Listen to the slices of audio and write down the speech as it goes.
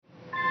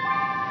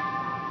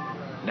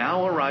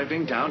Now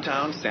arriving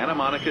downtown Santa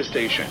Monica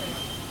Station.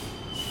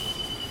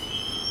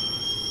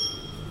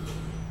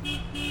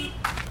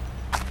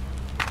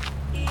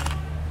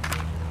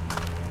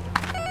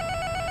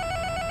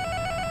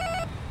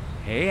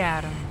 Hey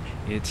Adam,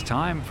 it's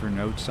time for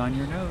Notes on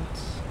Your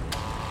Notes.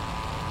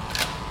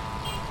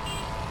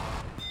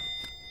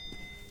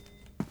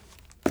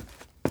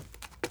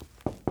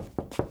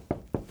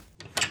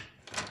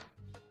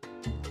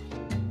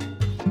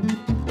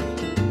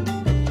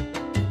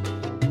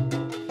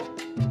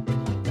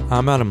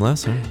 I'm Adam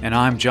Lesser. And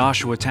I'm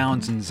Joshua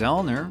Townsend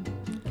Zellner.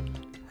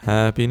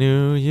 Happy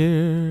New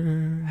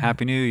Year.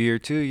 Happy New Year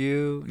to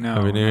you.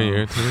 Happy New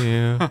Year to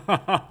you.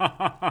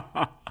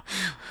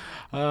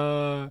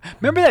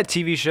 Remember that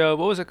TV show?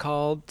 What was it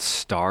called?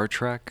 Star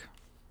Trek?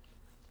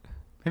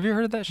 Have you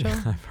heard of that show?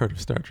 I've heard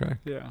of Star Trek.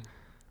 Yeah.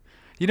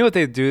 You know what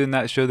they do in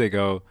that show? They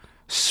go,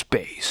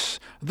 space,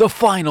 the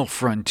final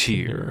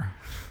frontier.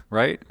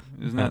 Right?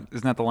 Isn't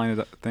that the line of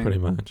that thing? Pretty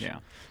much. Yeah.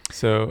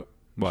 So,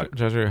 What?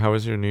 Joshua, how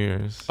was your New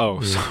Year's?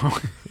 Oh, so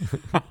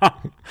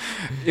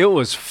it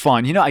was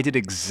fun. You know, I did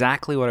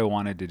exactly what I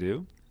wanted to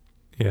do.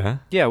 Yeah?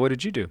 Yeah, what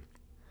did you do?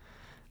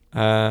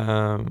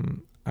 I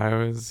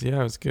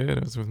was good.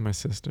 I was with my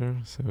sister,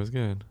 so it was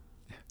good.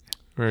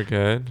 We were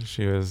good.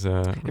 She was...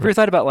 Have you ever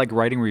thought about, like,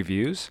 writing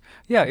reviews?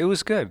 Yeah, it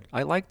was good.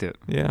 I liked it.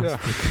 Yeah.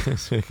 It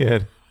was pretty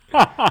good.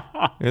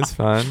 It was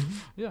fun.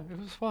 Yeah, it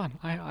was fun.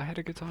 I had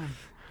a good time.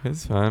 It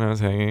was fun. I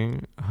was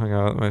hung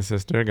out with my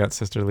sister, got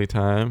sisterly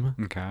time.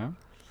 Okay.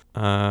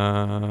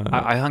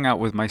 I hung out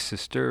with my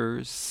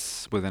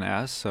sisters with an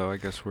S, so I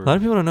guess we're... A lot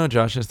of people don't know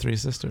Josh has 3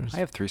 sisters. I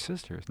have 3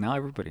 sisters. Now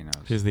everybody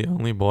knows. He's the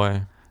only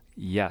boy.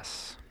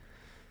 Yes.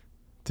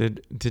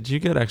 Did you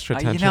get extra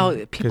attention? You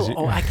know,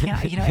 people... I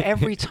can't... You know,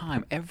 every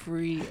time.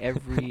 Every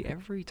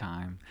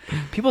time.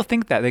 People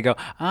think that. They go,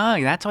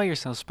 oh, that's why you're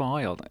so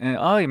spoiled. And,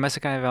 oh, you must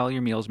have all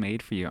your meals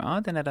made for you. Oh,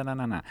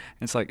 da-da-da-da-da.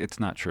 It's like, it's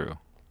not true.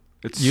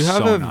 You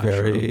have so a not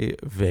very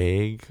true.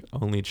 vague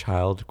only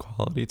child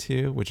quality to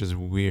you, which is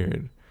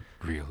weird.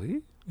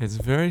 Really? It's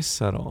very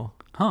subtle.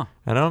 Huh.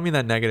 And I don't mean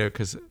that negative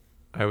because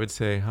I would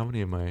say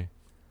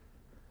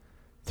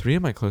 3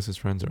 of my closest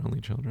friends are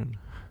only children.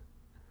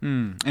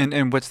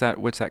 And what's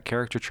that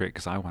character trait?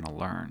 Because I want to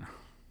learn.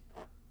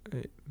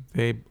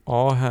 They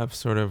all have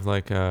sort of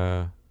like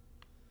there's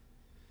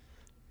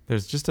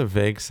just a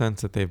vague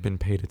sense that they've been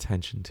paid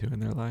attention to in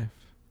their life.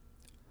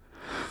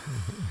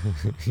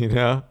 You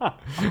know?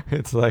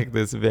 It's like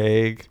this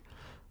vague,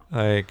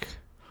 like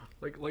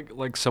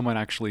someone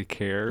actually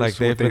cares. Like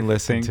they've been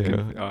listened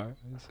to. I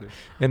see.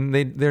 And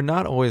they're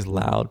not always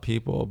loud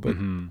people, but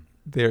Mm-hmm.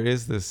 there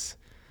is this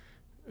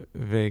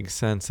vague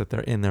sense that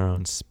they're in their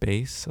own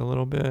space a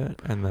little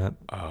bit and that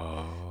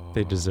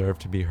they deserve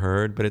to be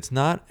heard, but it's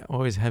not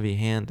always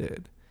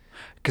heavy-handed.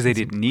 Because they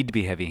didn't need to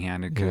be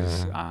heavy-handed.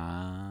 Because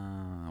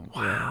Yeah.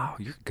 wow,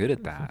 you're good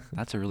at that.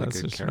 That's a really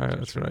good character.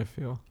 That's what I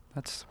feel.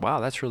 That's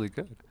really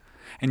good.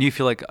 And you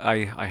feel like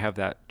I have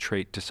that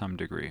trait to some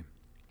degree.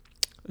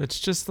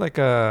 It's just like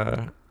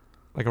a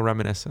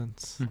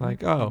reminiscence. Mm-hmm.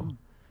 Like,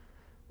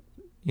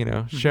 you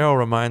know, Cheryl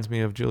reminds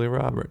me of Julia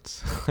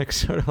Roberts. Like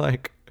sort of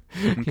like,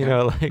 Okay. you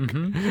know, like,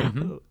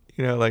 Mm-hmm.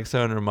 you know, like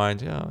someone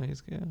reminds you, oh,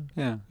 he's good.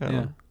 Yeah.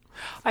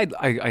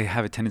 I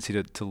have a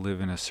tendency to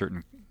live in a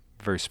certain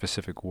very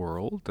specific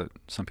world that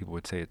some people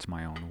would say it's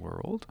my own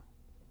world.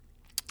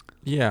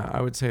 Yeah,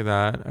 I would say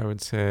that. I would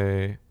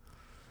say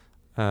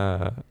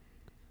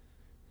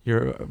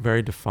you're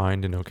very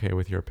defined and okay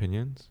with your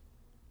opinions.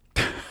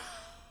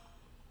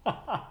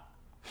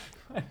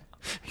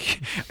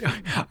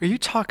 Are you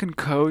talking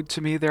code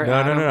to me there, No,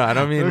 Adam? no. I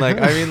don't mean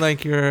like. I mean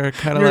like you're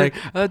kind of like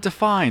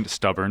defined,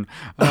 stubborn.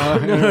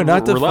 no,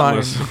 not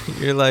relentless.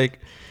 defined.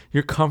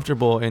 You're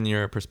comfortable in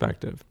your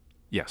perspective.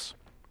 Yes,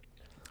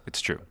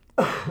 it's true.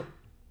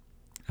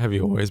 Have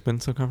you always been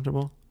so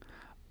comfortable?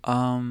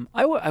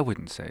 I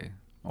wouldn't say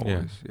always.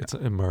 Yeah. It's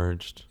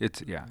emerged.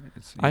 It's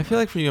I feel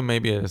like for you,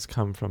 maybe it has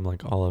come from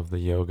like all of the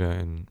yoga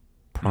and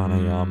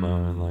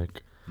pranayama and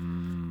like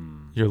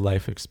your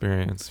life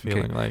experience,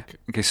 feeling like.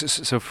 Okay,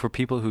 so for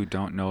people who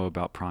don't know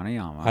about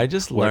pranayama, I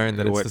just learned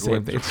that it's the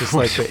same thing. It's just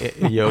like the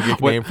yogic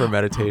name for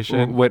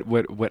meditation.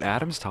 What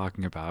Adam's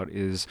talking about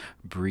is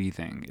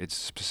breathing. It's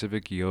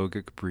specific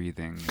yogic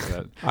breathing.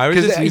 I was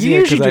just using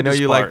it because I know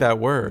you like that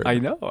word. I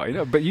know.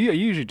 But you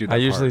usually do that. I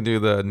usually do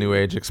the New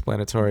Age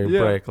explanatory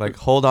break. Like,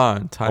 hold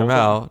on, time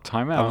out.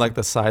 I'm like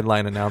the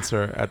sideline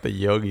announcer at the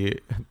yogi.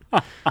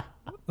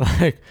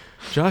 Like,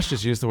 Josh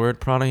just used the word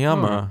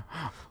pranayama.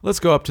 Let's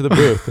go up to the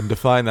booth and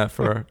define that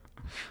for.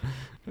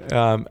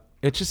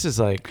 It just is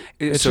like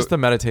it's just the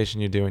meditation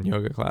you do in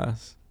yoga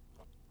class.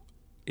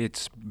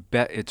 It's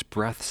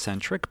breath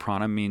centric.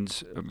 Prana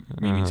means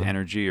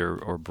energy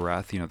or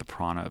breath. You know, the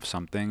prana of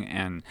something,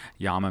 and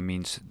yama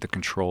means the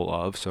control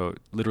of. So it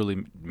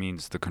literally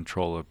means the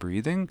control of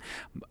breathing,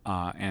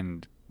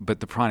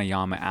 but the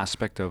pranayama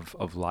aspect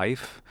of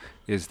life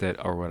is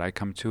that, or what I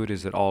come to it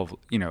is that all,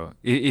 you know,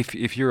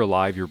 if you're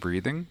alive, you're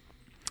breathing.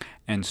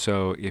 And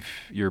so if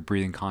you're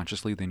breathing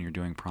consciously, then you're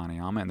doing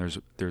pranayama.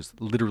 And there's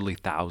literally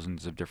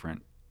thousands of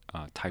different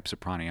types of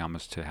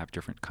pranayamas to have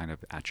different kind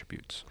of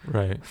attributes.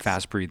 Right.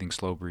 Fast breathing,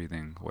 slow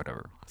breathing,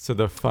 whatever. So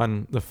the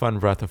fun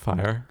breath of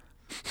fire.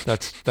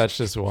 That's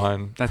just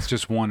one. That's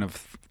just one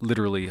of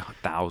literally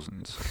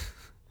thousands.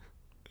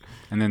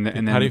 And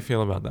then how do you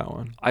feel about that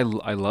one? I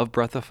love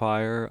Breath of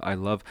Fire. I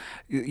love,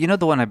 the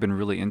one I've been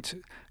really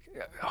into.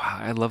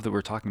 I love that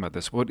we're talking about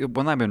this.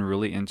 One I've been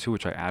really into,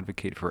 which I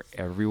advocate for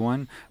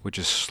everyone, which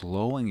is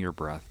slowing your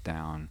breath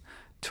down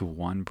to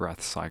one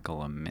breath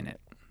cycle a minute.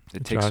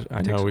 Josh,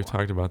 I know we've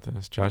talked about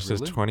this. Josh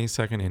says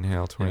 20-second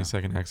inhale,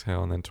 20-second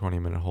exhale, and then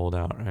 20-minute hold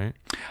out, right?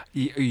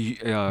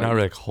 Not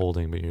really like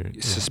holding, but you're...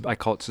 I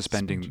call it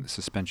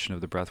suspension of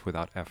the breath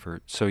without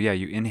effort. So yeah,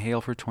 you inhale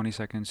for 20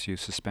 seconds, you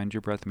suspend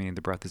your breath, meaning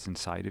the breath is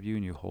inside of you,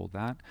 and you hold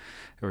that.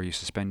 Or you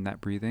suspend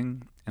that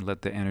breathing and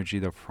let the energy,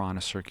 the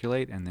prana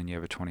circulate, and then you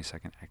have a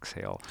 20-second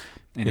exhale.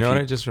 And you know what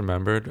I just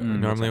remembered?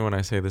 Normally when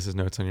I say this is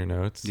notes on your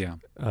notes,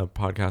 a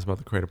podcast about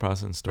the creative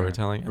process and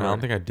storytelling, and I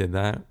don't think I did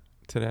that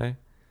today.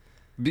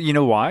 You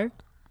know why?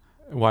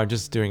 Well, I'm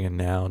just doing it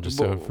now, just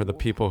so for the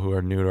people who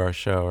are new to our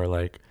show are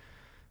like,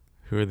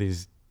 who are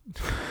these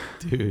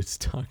dudes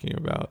talking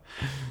about?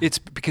 It's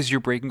because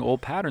you're breaking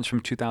old patterns from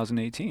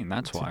 2018.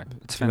 That's why.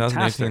 It's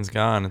fantastic. 2018's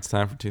gone. It's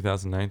time for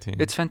 2019.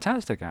 It's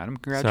fantastic, Adam.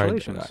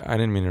 Congratulations. Sorry, I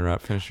didn't mean to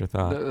interrupt. Finish your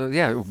thought.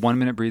 1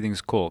 minute breathing is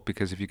cool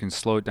because if you can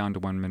slow it down to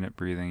 1 minute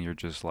breathing, you're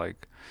just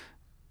like,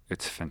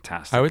 it's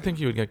fantastic. I would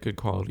think you would get good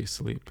quality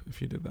sleep if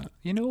you did that.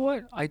 You know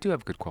what? I do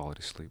have good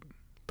quality sleep.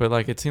 But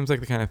like, it seems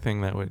like the kind of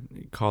thing that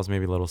would cause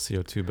maybe a little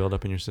CO2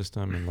 buildup in your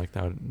system, and like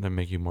that would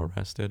make you more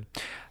rested.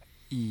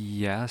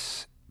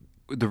 Yes,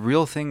 the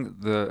real thing,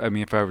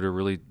 if I were to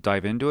really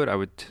dive into it, I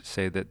would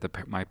say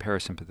that my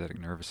parasympathetic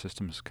nervous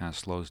system kind of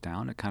slows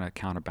down. It kind of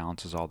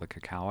counterbalances all the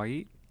cacao I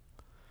eat.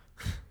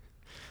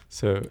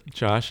 So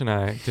Josh and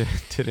I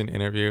did an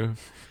interview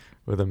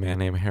with a man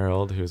named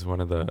Harold, who's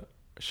one of the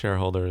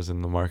shareholders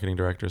and the marketing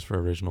directors for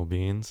Original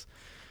Beans,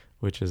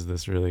 which is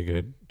this really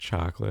good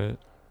chocolate.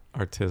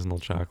 Artisanal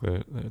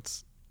chocolate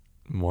that's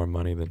more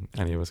money than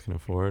any of us can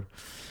afford.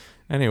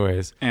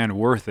 Anyways. And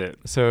worth it.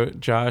 So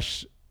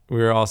Josh, we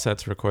were all set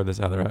to record this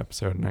other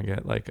episode, and I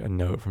get like a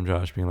note from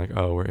Josh being like,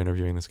 oh, we're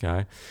interviewing this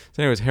guy.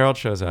 So anyways, Harold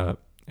shows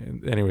up.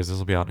 Anyways, this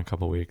will be out in a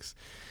couple of weeks.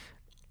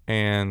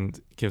 And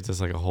gives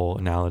us like a whole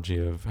analogy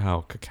of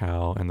how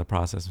cacao and the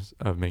process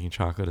of making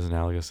chocolate is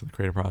analogous to the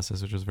creative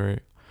process, which was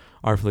very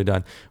artfully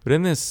done. But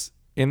in this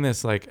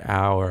like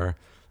hour,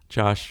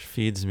 Josh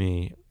feeds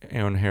me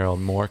and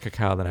Harold more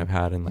cacao than I've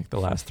had in like the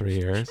last 3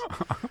 years.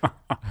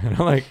 And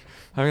I'm like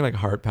having like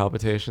heart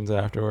palpitations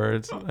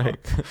afterwards,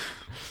 like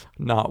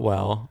not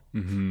well.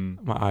 Mm-hmm.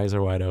 My eyes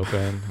are wide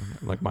open,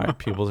 like my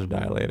pupils are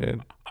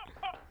dilated.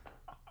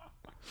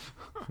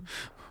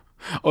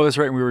 Oh, that's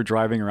right. We were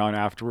driving around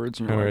afterwards.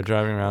 And we were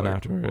driving around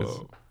afterwards,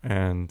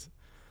 and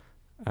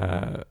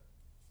I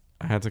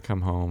had to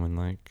come home and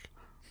like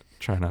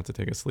try not to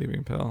take a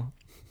sleeping pill.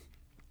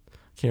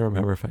 Can't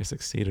remember if I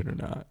succeeded or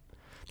not.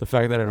 The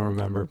fact that I don't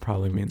remember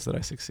probably means that I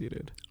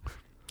succeeded.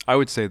 I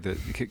would say that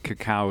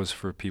cacao is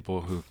for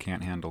people who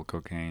can't handle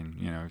cocaine.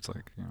 It's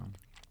like,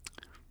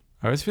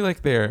 I always feel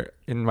like they're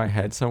in my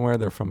head somewhere.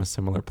 They're from a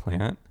similar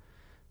plant,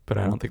 but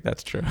I don't think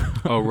that's true.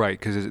 Oh, right,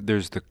 because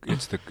it's the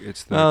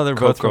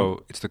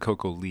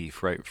cocoa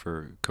leaf, right,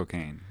 for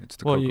cocaine. It's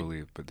the cocoa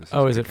leaf, but this.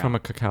 Oh, is it from a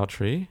cacao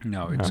tree?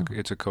 No,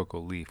 it's a cocoa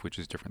leaf, which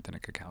is different than a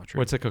cacao tree.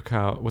 What's a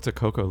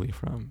cocoa leaf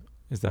from?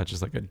 Is that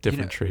just like a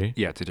different tree?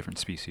 Yeah, it's a different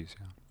species.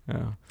 Yeah.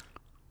 Oh.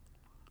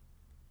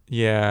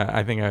 Yeah,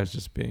 I think I was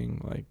just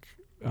being like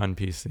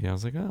un-PC. I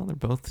was like, oh, you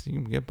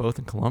can get both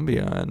in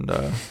Colombia, and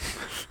they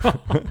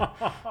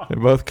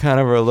both kind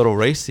of are a little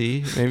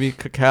racy. Maybe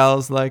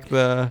cacao's like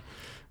the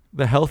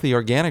healthy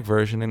organic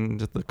version,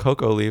 and just the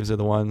cocoa leaves are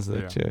the ones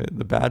that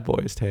the bad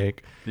boys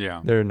take.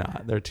 Yeah, they're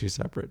not. They're two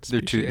separate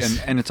species.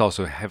 And it's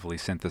also heavily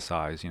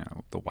synthesized.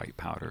 The white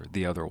powder,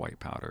 the other white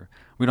powder.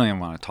 We don't even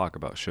want to talk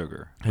about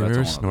sugar. Have you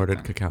ever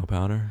snorted cacao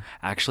powder?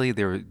 Actually,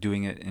 they were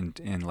doing it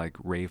in like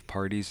rave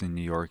parties in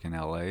New York and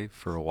LA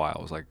for a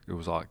while. It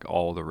was like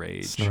all the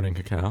rage. Snorting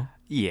cacao?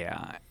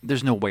 Yeah,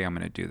 there's no way I'm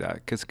going to do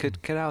that because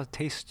cacao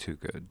tastes too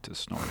good to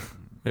snort.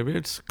 Maybe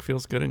it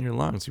feels good in your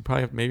lungs. You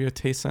probably have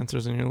taste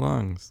sensors in your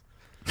lungs.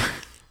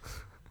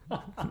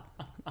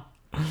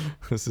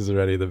 This is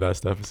already the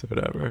best episode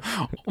ever.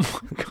 Oh my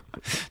God.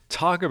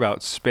 Talk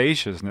about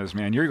spaciousness,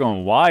 man. You're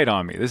going wide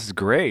on me. This is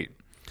great.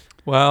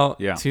 Well,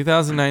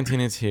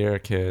 2019 is here,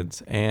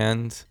 kids,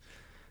 and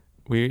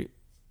we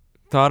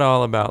thought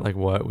all about like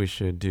what we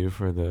should do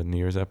for the New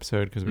Year's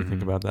episode because we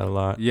think about that a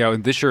lot. Yeah,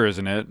 this sure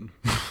isn't it.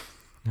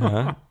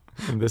 Huh?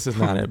 And this is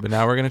not it, but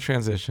now we're going to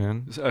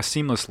transition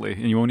seamlessly,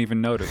 and you won't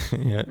even notice.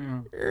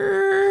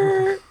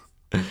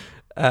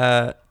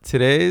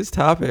 Today's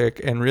topic,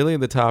 and really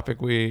the topic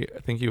I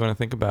think you want to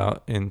think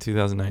about in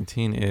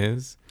 2019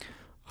 is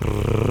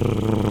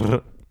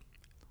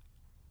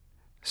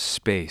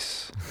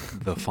space,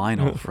 the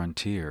final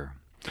frontier.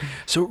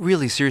 So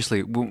really,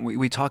 seriously, when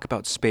we talk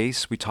about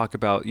space, we talk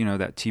about,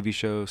 that TV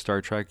show,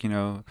 Star Trek,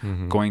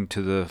 going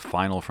to the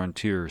final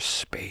frontier,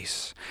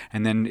 space.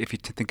 And then if you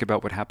think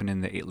about what happened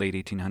in the late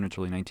 1800s,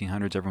 early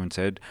 1900s, everyone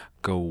said,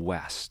 go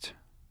west,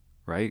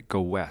 right?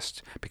 Go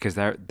west, because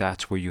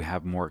that's where you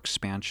have more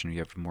expansion, you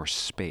have more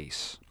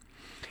space.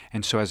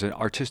 And so as an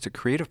artistic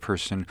creative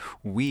person,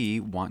 we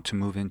want to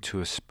move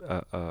into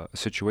a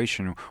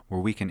situation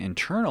where we can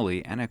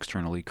internally and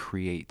externally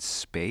create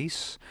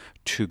space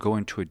to go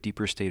into a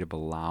deeper state of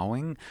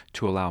allowing,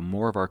 to allow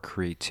more of our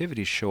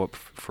creativity show up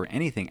for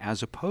anything,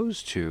 as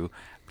opposed to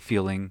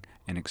feeling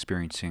and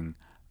experiencing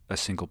a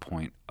single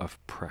point of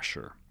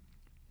pressure.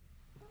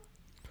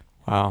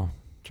 Wow.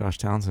 Josh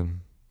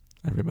Townsend,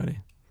 everybody.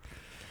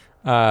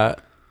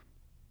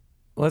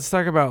 Let's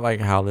talk about like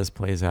how this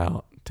plays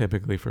out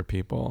typically for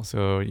people.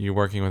 So you're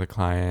working with a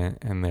client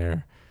and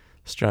they're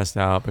stressed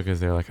out because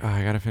they're like,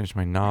 I got to finish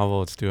my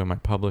novel. It's due at my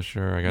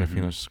publisher. I got to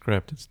finish the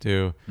script. It's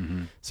due.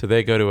 So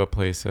they go to a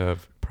place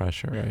of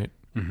pressure,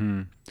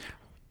 right?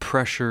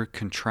 Pressure,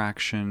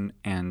 contraction,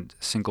 and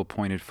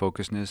single-pointed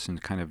focusedness,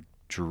 and kind of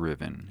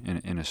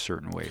driven in a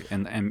certain way.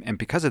 And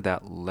because of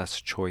that,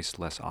 less choice,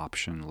 less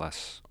option,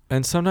 less...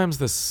 And sometimes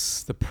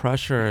the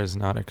pressure is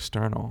not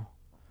external.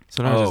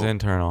 Sometimes it's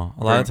internal.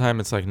 A lot of the time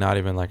it's like not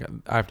even like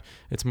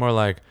it's more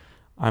like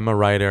I'm a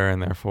writer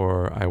and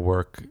therefore I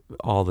work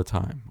all the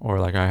time, or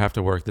like I have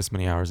to work this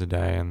many hours a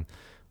day and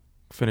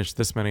finish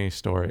this many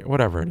story,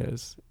 whatever it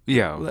is.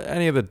 Yeah.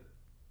 Any of the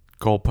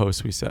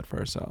goalposts we set for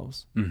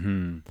ourselves.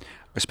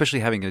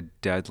 Especially having a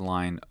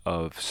deadline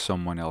of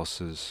someone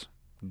else's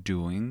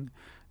doing,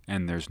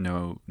 and there's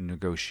no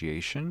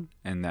negotiation,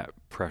 and that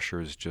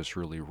pressure is just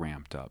really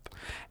ramped up.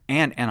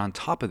 And on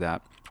top of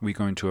that, we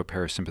go into a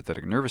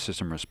parasympathetic nervous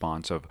system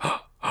response of,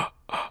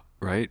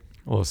 right?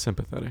 Well,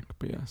 sympathetic,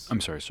 but yes. I'm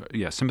sorry.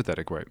 Yeah,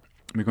 sympathetic, right.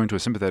 We go into a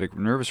sympathetic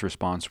nervous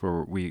response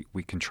where we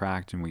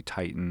contract and we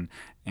tighten,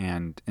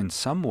 and in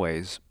some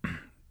ways,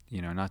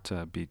 not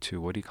to be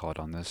too, what do you call it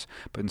on this,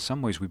 but in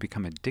some ways we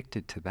become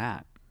addicted to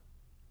that.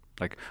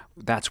 Like,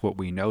 that's what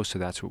we know, so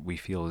that's what we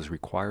feel is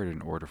required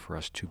in order for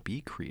us to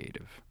be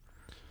creative.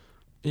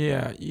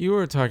 Yeah, you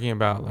were talking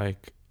about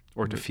like...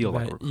 Or to feel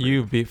like we're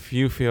creative. If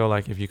you feel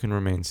like if you can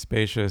remain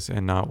spacious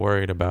and not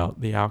worried about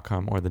the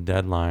outcome or the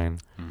deadline,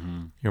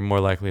 you're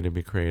more likely to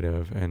be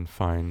creative and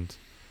find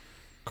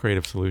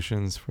creative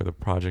solutions for the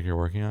project you're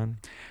working on.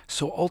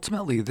 So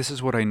ultimately, this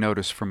is what I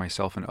notice for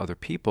myself and other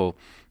people,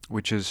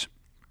 which is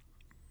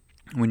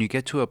when you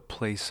get to a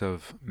place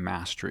of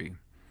mastery,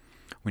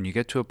 when you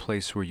get to a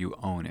place where you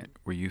own it,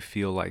 where you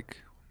feel like,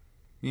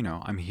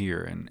 I'm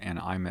here and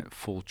I'm at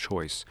full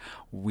choice,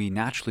 we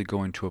naturally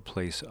go into a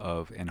place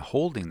of and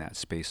holding that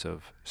space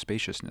of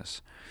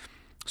spaciousness,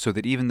 so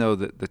that even though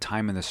the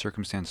time and the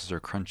circumstances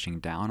are crunching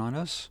down on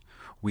us,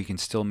 we can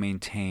still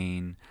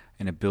maintain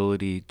an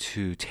ability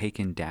to take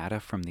in data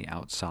from the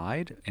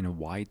outside in a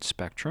wide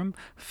spectrum,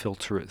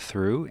 filter it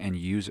through, and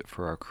use it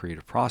for our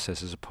creative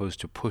process, as opposed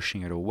to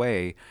pushing it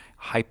away,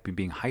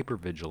 being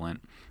hypervigilant,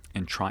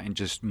 and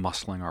just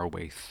muscling our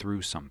way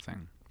through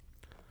something.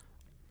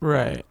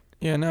 Right.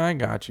 Yeah, no, I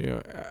got you.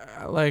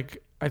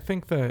 I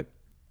think that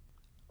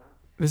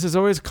this is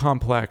always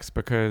complex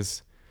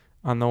because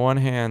on the one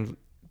hand,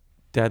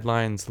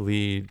 deadlines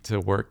lead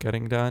to work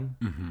getting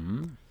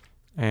done,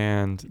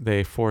 and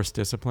they force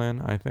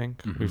discipline, I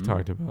think. We've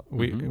talked about...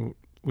 We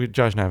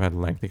Josh and I have had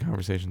lengthy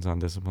conversations on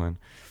discipline.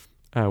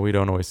 We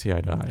don't always see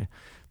eye to eye.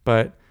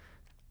 But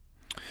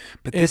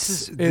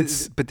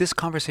this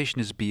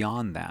conversation is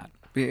beyond that.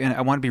 And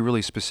I want to be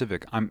really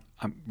specific. I'm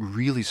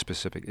really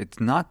specific. It's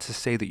not to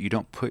say that you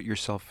don't put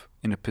yourself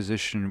in a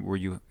position where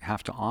you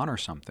have to honor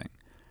something.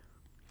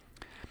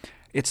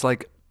 It's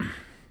like...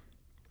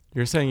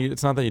 You're saying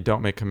it's not that you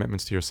don't make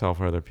commitments to yourself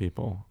or other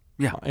people.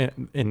 Yeah.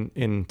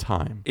 In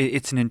time.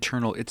 It's an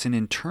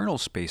internal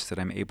space that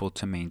I'm able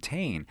to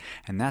maintain.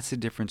 And that's the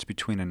difference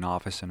between a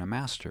novice and a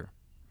master.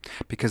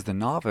 Because the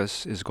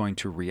novice is going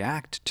to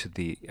react to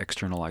the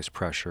externalized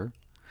pressure,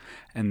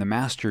 and the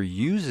master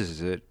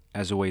uses it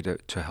as a way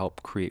to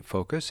help create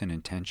focus and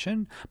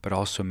intention, but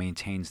also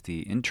maintains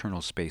the internal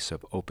space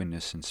of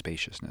openness and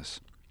spaciousness.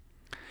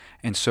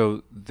 And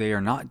so they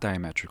are not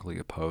diametrically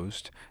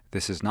opposed.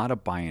 This is not a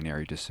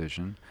binary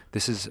decision.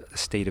 This is a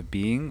state of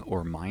being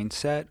or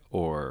mindset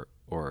or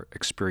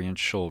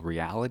experiential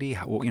reality,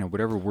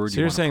 whatever word you want to put on. So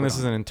you're saying this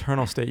is an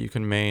internal state you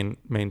can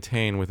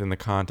maintain within the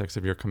context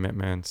of your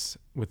commitments,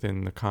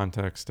 within the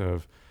context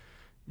of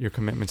your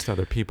commitments to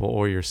other people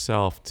or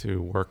yourself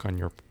to work on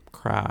your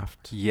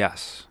craft.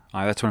 Yes,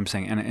 that's what I'm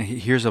saying. And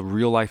here's a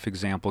real life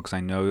example, because I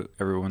know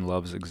everyone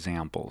loves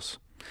examples.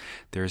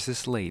 There's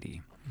this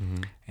lady,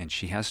 and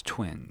she has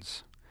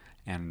twins.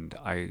 And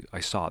I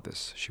saw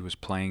this. She was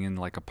playing in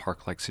like a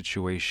park-like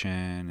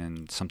situation,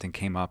 and something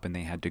came up and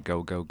they had to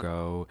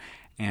go.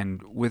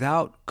 And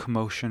without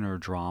commotion or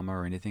drama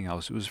or anything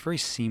else, it was very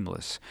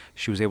seamless.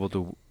 She was able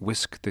to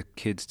whisk the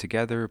kids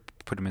together,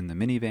 put them in the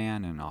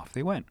minivan, and off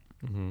they went.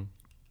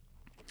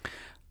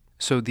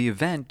 So the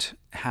event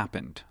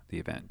happened.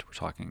 We're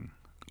talking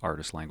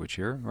artist language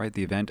here, right?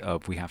 The event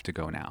of we have to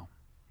go now.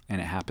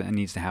 And it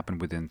needs to happen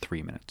within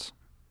 3 minutes.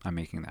 I'm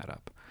making that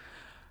up.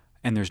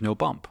 And there's no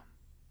bump.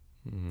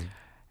 Mm-hmm.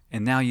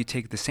 And now you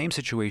take the same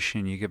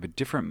situation, you give a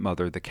different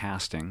mother the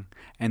casting,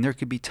 and there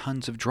could be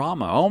tons of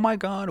drama. Oh my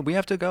God, we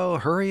have to go.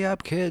 Hurry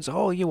up, kids.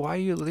 Oh,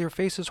 your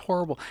face is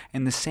horrible.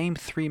 And the same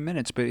 3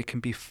 minutes, but it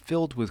can be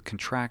filled with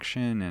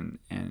contraction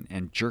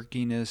and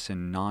jerkiness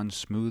and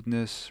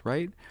non-smoothness,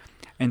 right?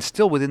 And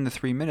still within the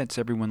 3 minutes,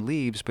 everyone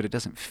leaves, but it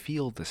doesn't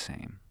feel the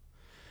same.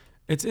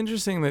 It's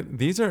interesting that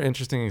these are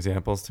interesting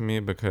examples to me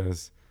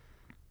because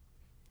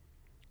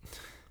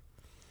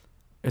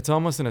it's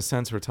almost in a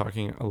sense we're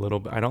talking a little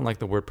bit. I don't like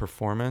the word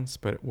performance,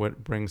 but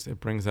it brings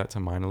that to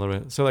mind a little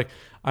bit. So like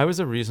I was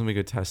a reasonably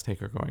good test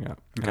taker growing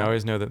up. Okay. And I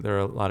always know that there are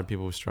a lot of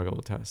people who struggle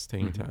with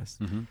taking tests.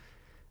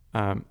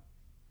 Mm-hmm.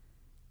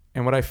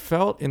 And what I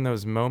felt in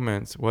those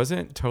moments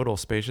wasn't total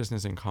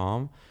spaciousness and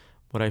calm.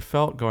 What I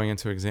felt going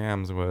into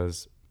exams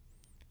was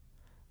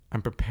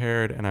I'm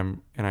prepared and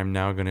I'm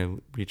now going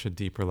to reach a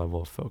deeper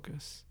level of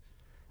focus.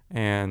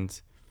 And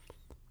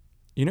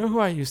you know who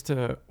I used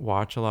to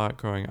watch a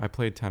lot I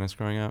played tennis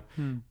growing up,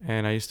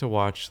 and I used to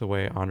watch the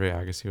way Andre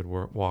Agassi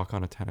would walk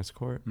on a tennis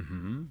court.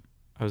 Mm-hmm.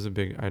 I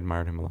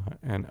admired him a lot.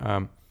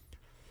 And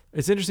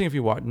it's interesting if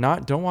you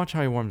don't watch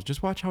how he warms,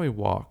 just watch how he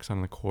walks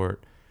on the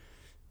court.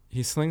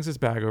 He slings his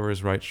bag over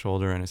his right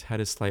shoulder and his head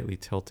is slightly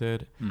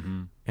tilted,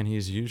 and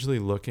he's usually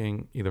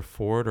looking either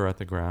forward or at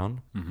the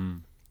ground. Mm-hmm.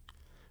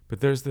 But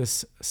there's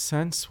this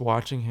sense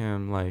watching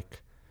him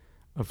like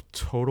of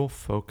total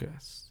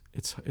focus.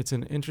 It's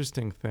an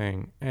interesting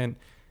thing. And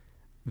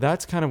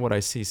that's kind of what I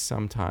see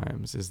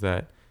sometimes is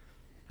that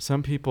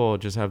some people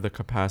just have the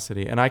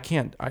capacity, and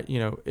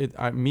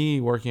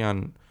me working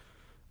on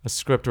a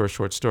script or a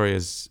short story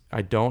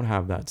I don't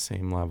have that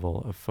same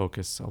level of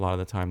focus a lot of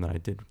the time that I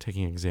did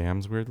taking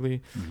exams,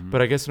 weirdly. Mm-hmm.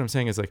 But I guess what I'm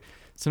saying is like,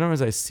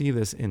 sometimes I see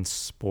this in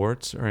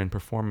sports or in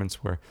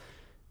performance where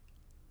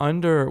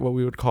under what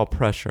we would call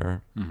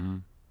pressure,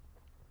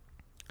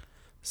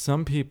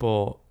 some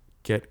people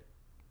get,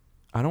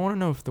 I don't want to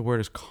know if the word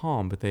is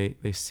calm, but they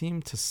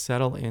seem to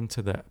settle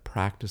into the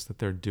practice that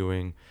they're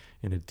doing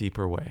in a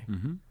deeper way.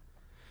 Mm-hmm.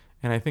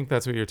 And I think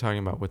that's what you're talking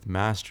about with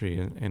mastery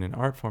in an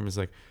art form is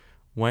like,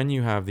 when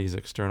you have these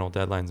external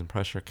deadlines and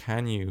pressure,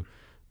 can you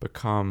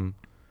become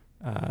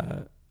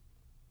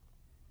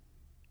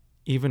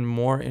even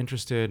more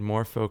interested,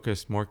 more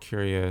focused, more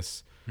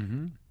curious,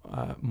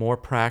 more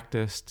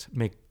practiced,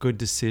 make good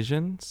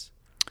decisions,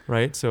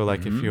 right? So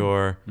like if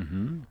you're,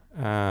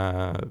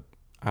 I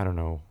don't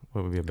know,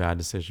 what would be a bad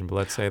decision, but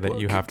let's say that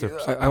you have to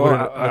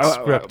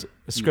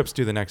scripts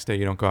due the next day,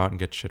 you don't go out and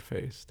get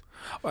shit-faced.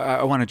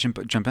 I want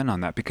to jump in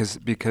on that because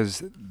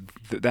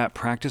that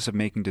practice of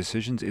making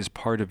decisions is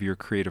part of your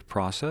creative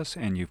process,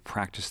 and you've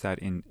practiced that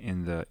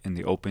in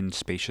the open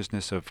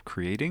spaciousness of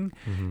creating,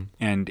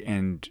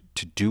 and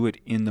to do it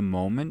in the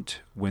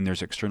moment when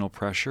there's external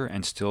pressure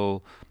and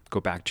still go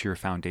back to your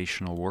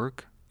foundational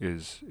work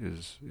is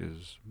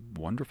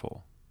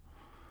wonderful.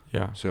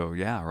 Yeah. So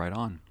yeah, right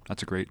on.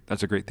 That's a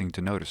great thing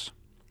to notice.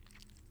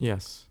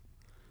 Yes.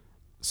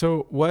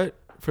 So what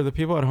for the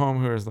people at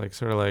home who are like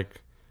sort of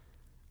like,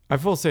 I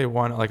will say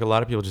one, like a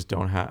lot of people just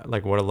don't have,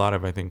 like what a lot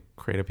of I think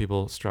creative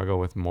people struggle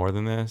with more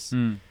than this,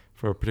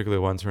 for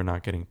particularly ones who are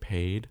not getting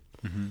paid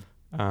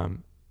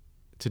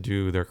to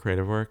do their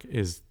creative work,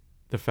 is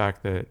the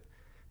fact that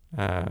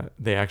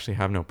they actually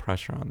have no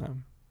pressure on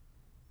them.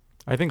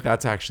 I think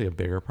that's actually a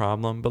bigger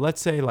problem. But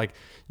let's say like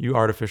you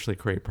artificially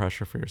create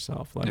pressure for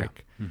yourself,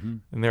 like,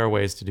 and there are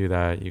ways to do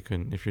that. You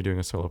can, if you're doing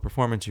a solo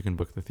performance, you can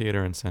book the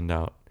theater and send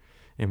out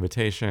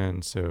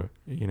invitations. So,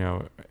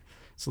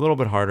 it's a little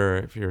bit harder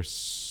if you're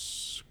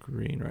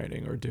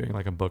screenwriting or doing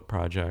like a book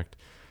project,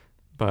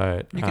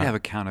 but you can have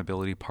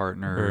accountability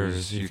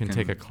partners. You can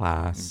take a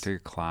class.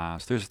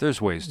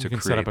 There's ways to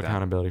create set up that.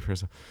 Accountability for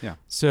yourself. Yeah.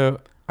 So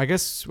I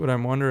guess what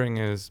I'm wondering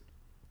is,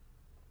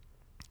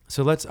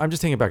 I'm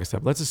just taking it back a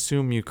step. Let's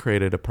assume you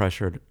created a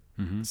pressured,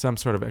 some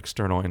sort of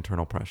external,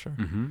 internal pressure.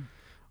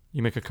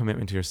 You make a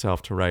commitment to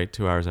yourself to write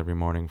 2 hours every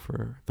morning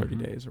for 30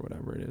 days or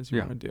whatever it is you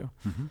want to do.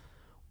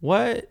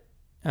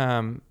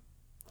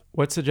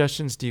 What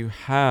suggestions do you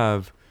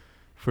have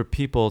for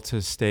people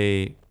to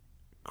stay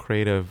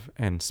creative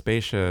and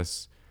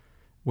spacious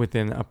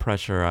within a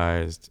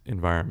pressurized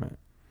environment?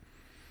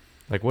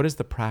 Like, what is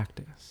the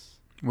practice?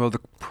 Well, the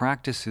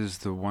practice is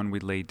the one we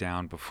laid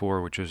down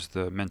before, which is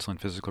the mental and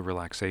physical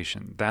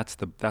relaxation. That's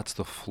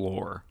the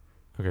floor.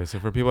 Okay, so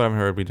for people who haven't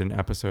heard, we did an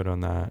episode on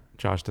that.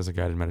 Josh does a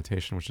guided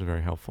meditation, which is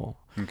very helpful.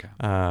 Okay.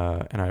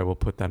 And I will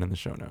put that in the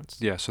show notes.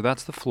 Yeah, so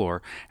that's the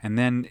floor. And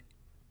then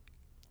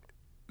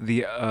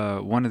the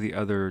one of the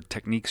other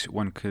techniques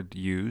one could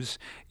use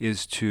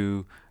is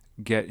to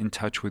get in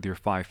touch with your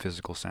 5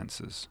 physical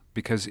senses.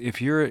 Because if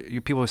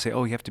people say,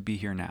 oh, you have to be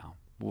here now.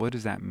 What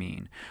does that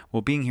mean?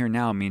 Well, being here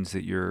now means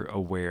that you're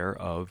aware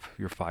of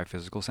your 5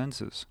 physical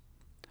senses.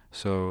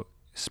 So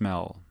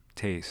smell,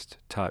 taste,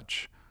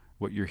 touch,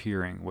 what you're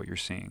hearing, what you're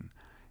seeing.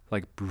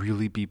 Like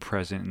really be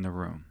present in the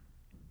room.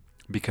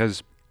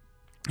 Because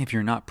if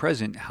you're not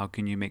present, how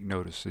can you make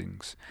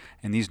noticings?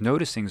 And these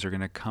noticings are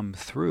going to come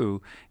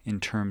through in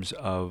terms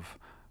of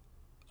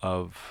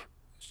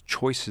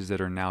choices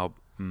that are now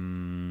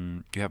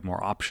you have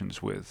more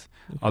options with.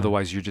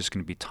 Otherwise, you're just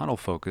going to be tunnel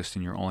focused,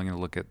 and you're only going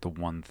to look at the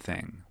one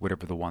thing,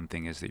 whatever the one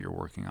thing is that you're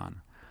working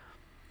on.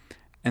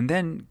 And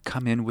then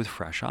come in with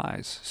fresh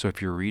eyes. So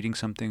if you're reading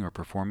something or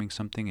performing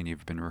something and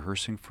you've been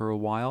rehearsing for a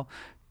while,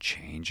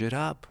 change it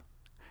up.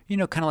 You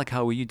know, kind of like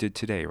how you did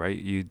today, right?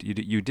 You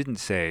didn't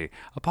say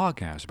a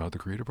podcast about the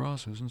creative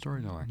process and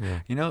storytelling. Yeah.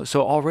 You know,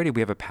 so already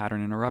we have a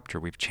pattern interrupter.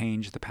 We've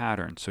changed the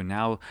pattern. So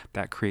now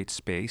that creates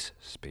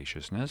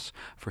spaciousness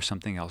for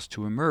something else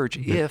to emerge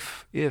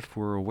if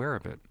we're aware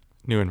of it.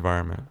 New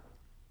environment.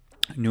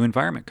 New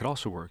environment could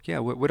also work. Yeah.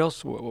 What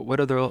else?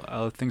 What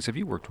other things have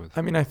you worked with?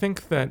 I mean, I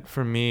think that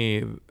for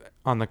me,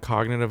 on the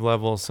cognitive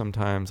level,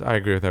 sometimes I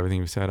agree with everything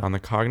you said. On the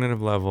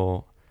cognitive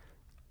level,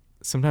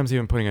 sometimes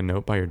even putting a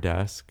note by your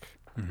desk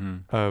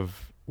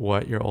of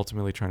what you're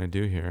ultimately trying to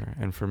do here.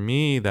 And for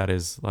me, that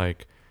is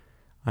like,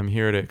 I'm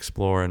here to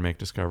explore and make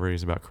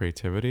discoveries about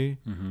creativity,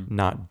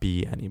 not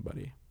be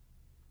anybody.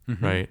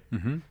 Right?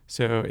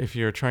 So if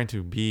you're trying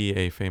to be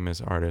a famous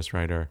artist,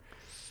 writer,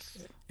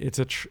 it's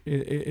a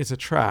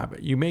trap.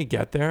 You may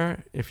get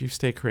there if you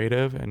stay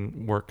creative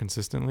and work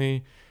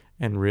consistently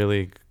and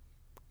really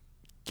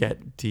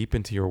get deep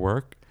into your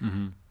work.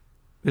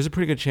 There's a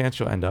pretty good chance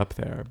you'll end up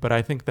there. But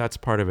I think that's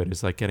part of it,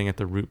 is like getting at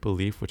the root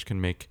belief, which can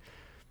make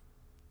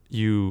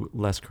you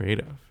less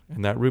creative.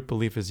 And that root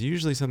belief is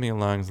usually something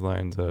along the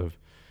lines of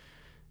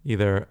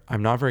either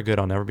I'm not very good,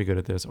 I'll never be good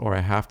at this, or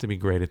I have to be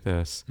great at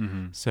this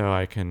so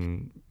I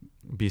can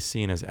be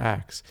seen as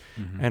X.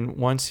 And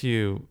once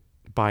you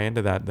buy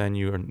into that, then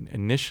you're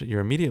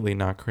immediately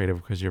not creative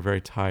because you're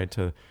very tied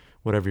to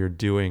whatever you're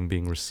doing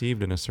being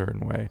received in a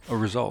certain way. A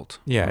result.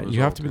 Yeah,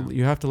 you have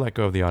to let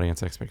go of the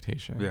audience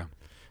expectation. Yeah.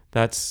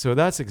 That's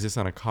exists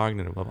on a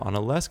cognitive level. On a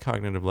less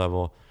cognitive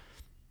level,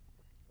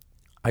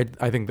 I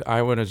think that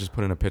I want to just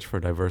put in a pitch for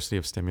diversity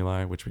of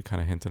stimuli, which we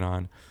kind of hinted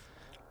on.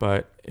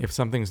 But if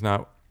something's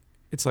not,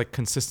 it's like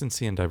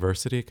consistency and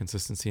diversity.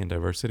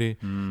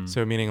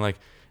 So meaning like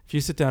if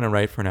you sit down and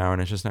write for an hour and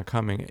it's just not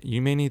coming,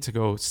 you may need to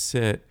go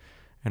sit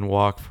and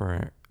walk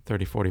for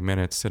 30, 40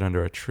 minutes, sit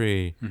under a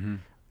tree.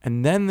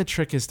 And then the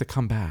trick is to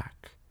come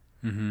back.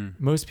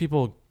 Most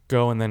people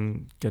go and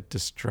then get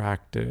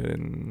distracted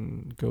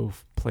and go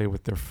play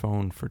with their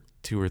phone for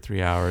 2 or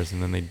 3 hours,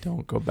 and then they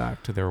don't go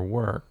back to their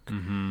work.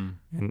 And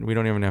we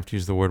don't even have to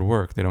use the word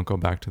work. They don't go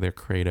back to their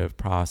creative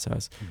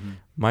process.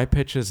 My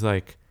pitch is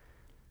like,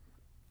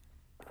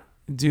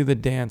 do the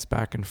dance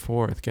back and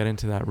forth, get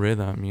into that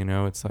rhythm. You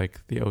know, it's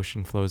like the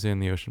ocean flows in,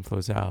 the ocean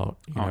flows out.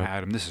 You know,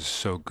 Adam, this is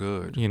so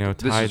good. You know,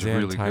 tides in,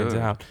 really tides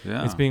good. out.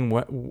 Yeah. It's being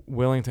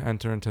willing to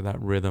enter into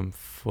that rhythm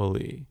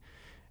fully.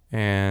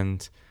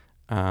 And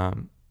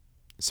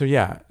so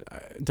yeah,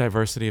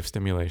 diversity of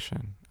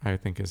stimulation I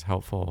think is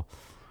helpful.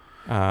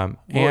 And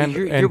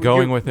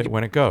going with it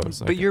when it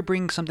goes. But you're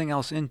bringing something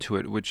else into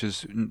it, which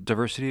is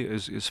diversity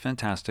is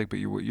fantastic. But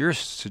what you're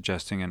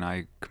suggesting, and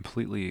I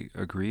completely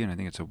agree, and I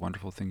think it's a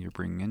wonderful thing you're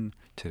bringing in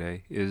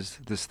today, is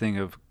this thing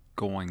of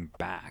going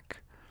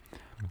back.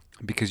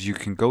 Because you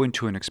can go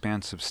into an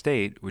expansive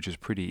state, which is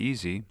pretty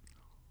easy,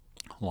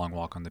 long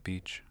walk on the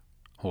beach,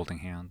 holding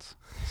hands,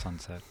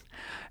 sunset,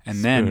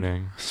 and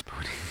then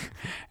spooning,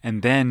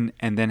 and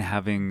then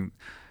having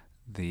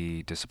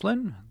the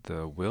discipline,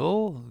 the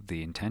will,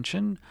 the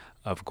intention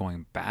of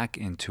going back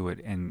into it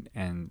and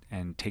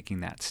taking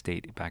that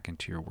state back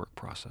into your work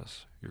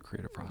process, your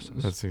creative process.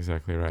 That's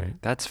exactly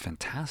right. That's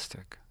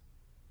fantastic.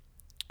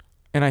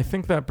 And I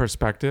think that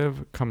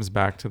perspective comes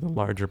back to the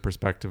larger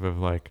perspective of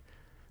like,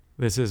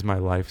 this is my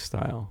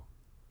lifestyle.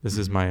 This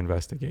is my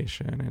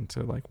investigation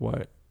into like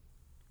what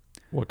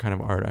kind of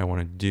art I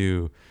want to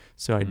do.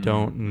 So I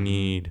don't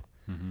need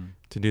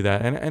to do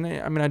that. And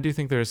I mean, I do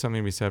think there is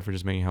something to be said for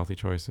just making healthy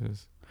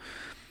choices.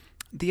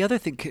 The other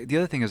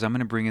thing is I'm going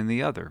to bring in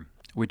the other,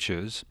 which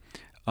is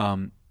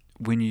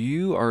when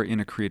you are in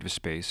a creative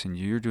space and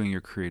you're doing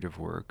your creative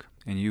work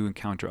and you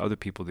encounter other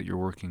people that you're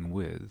working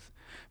with,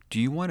 do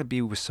you want to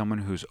be with someone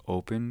who's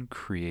open,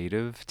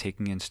 creative,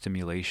 taking in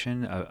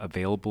stimulation,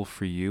 available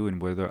for you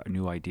and whether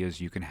new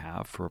ideas you can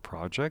have for a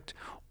project?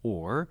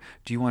 Or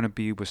do you want to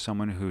be with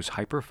someone who's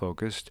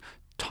hyper-focused,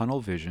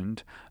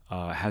 tunnel-visioned,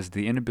 has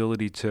the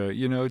inability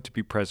to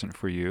be present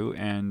for you,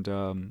 and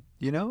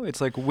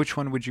it's like, which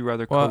one would you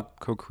rather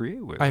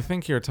co-create with? I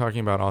think you're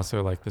talking about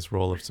also like this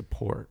role of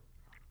support.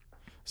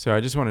 So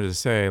I just wanted to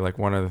say, like,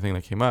 one other thing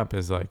that came up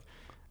is like,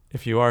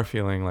 if you are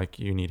feeling like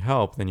you need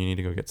help, then you need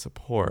to go get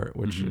support,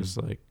 which is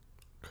like,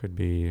 could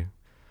be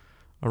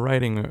a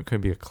writing, could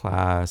be a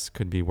class,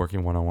 could be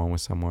working one-on-one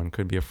with someone,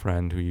 could be a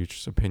friend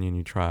whose opinion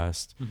you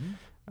trust.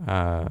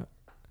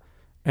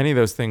 Any of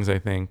those things, I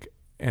think.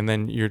 And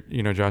then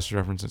Josh's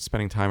reference that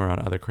spending time around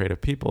other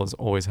creative people is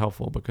always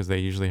helpful because they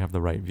usually have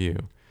the right view.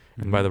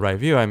 And by the right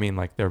view, I mean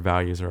like their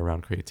values are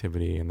around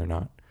creativity and they're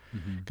not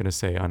going to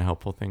say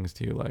unhelpful things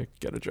to you, like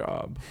get a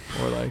job,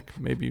 or like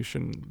maybe you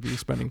shouldn't be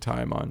spending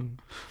time on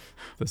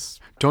this.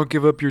 Don't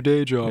give up your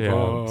day job.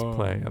 Yeah, this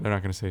play. They're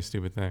not going to say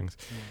stupid things.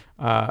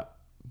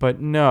 But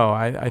no,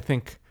 I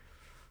think,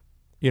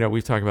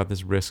 we've talked about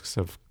these risks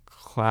of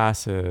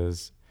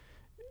classes.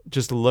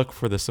 Just look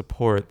for the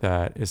support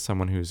that is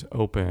someone who's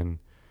open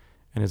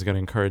and is going to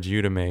encourage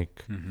you to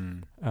make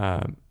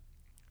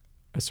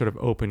a sort of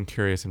open,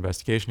 curious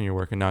investigation of your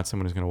work, and not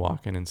someone who's going to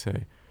walk in and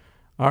say,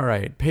 all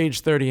right,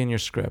 page 30 in your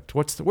script.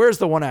 Where's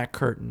the one act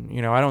curtain?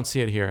 I don't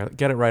see it here.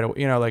 Get it right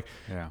away.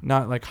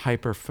 Not like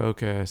hyper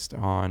focused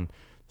on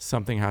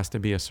something has to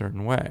be a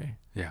certain way.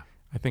 Yeah.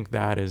 I think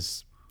that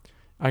is,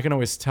 I can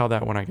always tell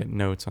that when I get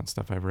notes on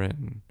stuff I've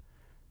written.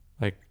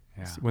 Like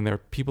when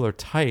people are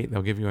tight,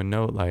 they'll give you a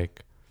note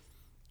like,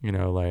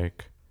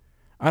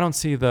 I don't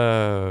see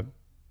the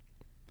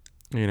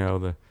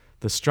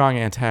strong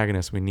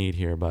antagonist we need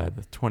here by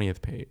the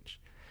 20th page.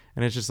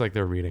 And it's just like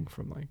they're reading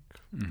from like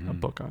a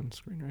book on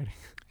screenwriting.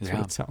 That's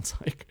what it sounds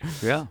like.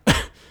 Yeah.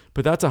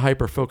 But that's a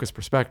hyper-focused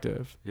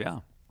perspective. Yeah.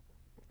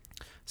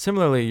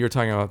 Similarly, you're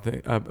talking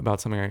about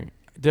something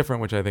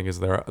different, which I think is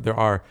there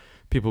are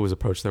people whose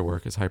approach their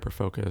work is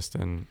hyper-focused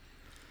and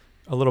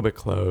a little bit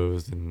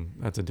closed, and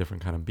that's a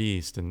different kind of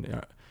beast.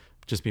 And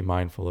just be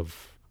mindful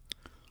of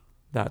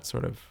that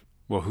sort of...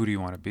 Well, who do you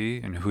want to be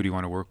and who do you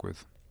want to work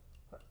with?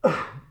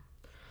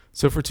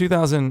 So for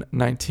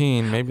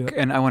 2019, maybe...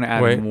 And I want to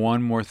add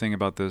one more thing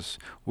about this,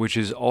 which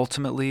is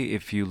ultimately,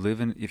 if you live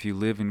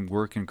and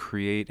work and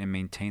create and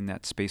maintain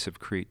that space of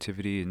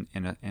creativity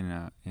in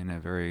a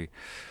very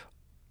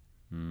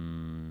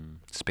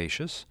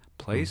spacious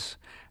place,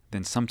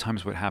 then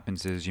sometimes what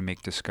happens is you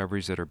make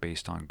discoveries that are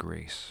based on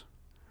grace.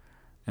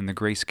 And the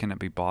grace cannot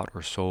be bought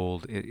or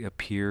sold. It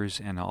appears,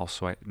 and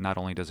also not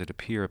only does it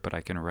appear, but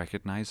I can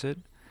recognize it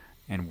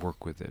and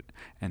work with it.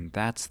 And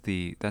that's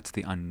the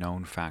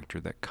unknown factor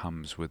that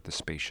comes with the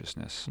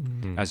spaciousness,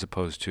 as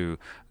opposed to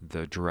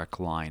the direct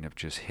line of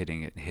just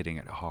hitting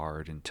it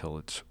hard until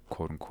it's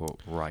quote unquote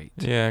right.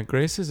 Yeah,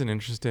 grace is an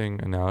interesting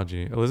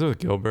analogy. Elizabeth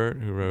Gilbert,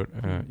 who wrote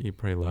Eat,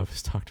 Pray, Love,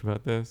 has talked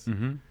about this.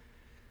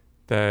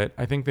 That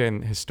I think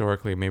then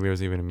historically, maybe it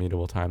was even in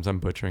medieval times, I'm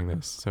butchering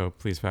this, so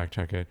please fact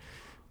check it.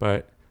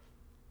 But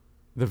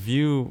the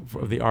view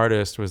of the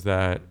artist was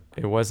that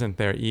it wasn't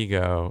their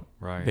ego.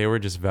 Right. They were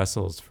just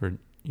vessels for,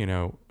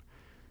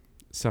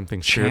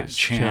 something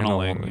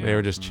channeling. Yeah. They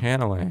were just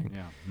channeling.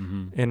 Yeah.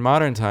 In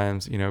modern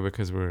times,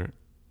 because we're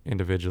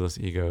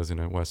individualist egos in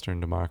a Western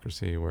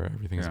democracy where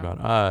everything's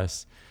about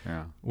us,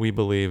 we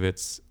believe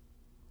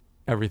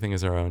everything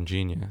is our own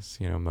genius,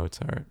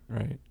 Mozart,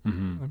 right? I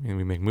mean,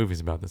 we make movies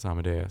about this,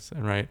 Amadeus,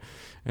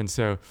 and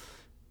so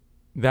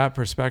that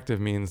perspective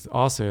means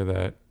also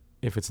that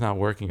if it's not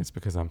working, it's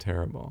because I'm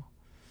terrible.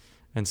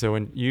 And so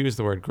when you use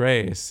the word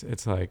grace,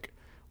 it's like,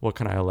 what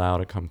can I allow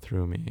to come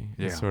through me?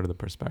 It's sort of the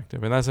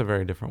perspective. And that's a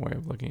very different way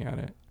of looking at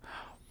it.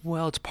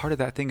 Well, it's part of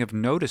that thing of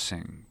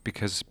noticing,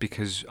 because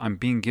I'm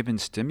being given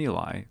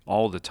stimuli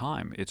all the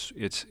time. It's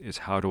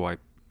how do I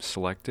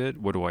select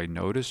it? What do I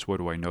notice? What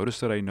do I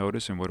notice that I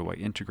notice? And what do I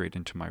integrate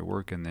into my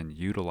work and then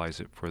utilize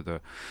it for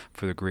the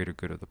greater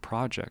good of the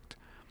project?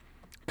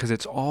 Because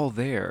it's all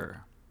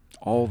there.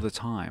 All the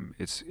time.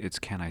 It's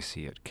can I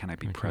see it? Can I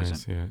be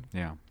present? Can I see it?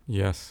 Yeah.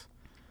 Yes.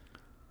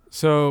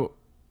 So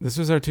this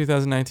was our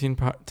 2019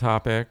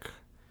 topic,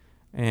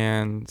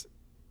 and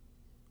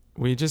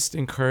we just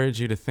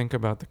encourage you to think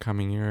about the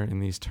coming year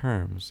in these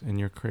terms in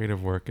your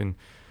creative work. And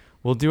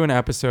we'll do an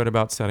episode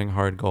about setting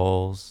hard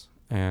goals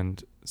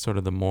and sort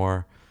of the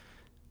more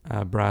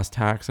brass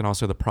tacks, and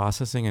also the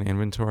processing and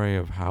inventory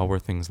of how were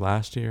things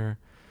last year,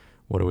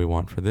 what do we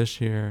want for this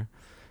year,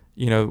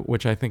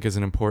 which I think is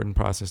an important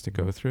process to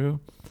go through.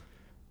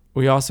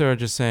 We also are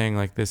just saying,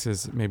 like, this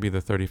is maybe the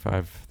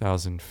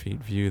 35,000 feet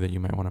view that you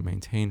might want to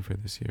maintain for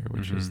this year,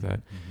 which is that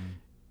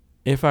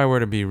if I were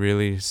to be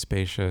really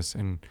spacious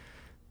and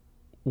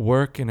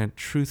work in a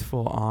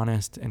truthful,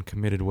 honest, and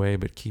committed way,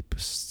 but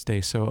stay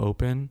so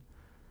open,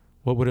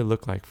 what would it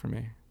look like for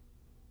me?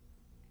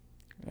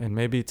 And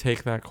maybe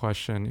take that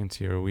question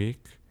into your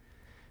week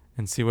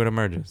and see what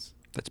emerges.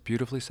 That's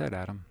beautifully said,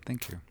 Adam.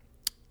 Thank you.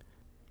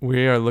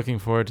 We are looking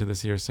forward to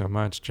this year so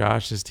much.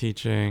 Josh is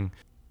teaching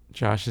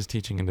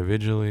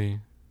individually.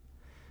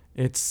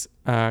 It's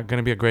going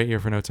to be a great year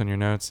for Notes on Your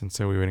Notes, and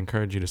so we would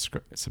encourage you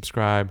to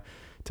subscribe,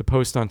 to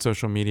post on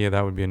social media.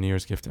 That would be a New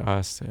Year's gift to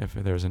us. If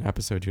there's an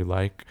episode you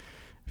like,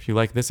 if you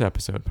like this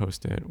episode,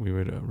 post it. We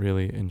would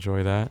really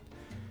enjoy that.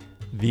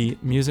 The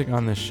music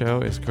on this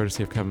show is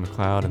courtesy of Kevin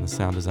MacLeod, and the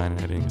sound design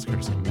and editing is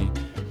courtesy of me.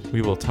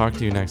 We will talk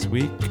to you next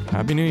week.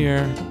 Happy New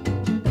Year.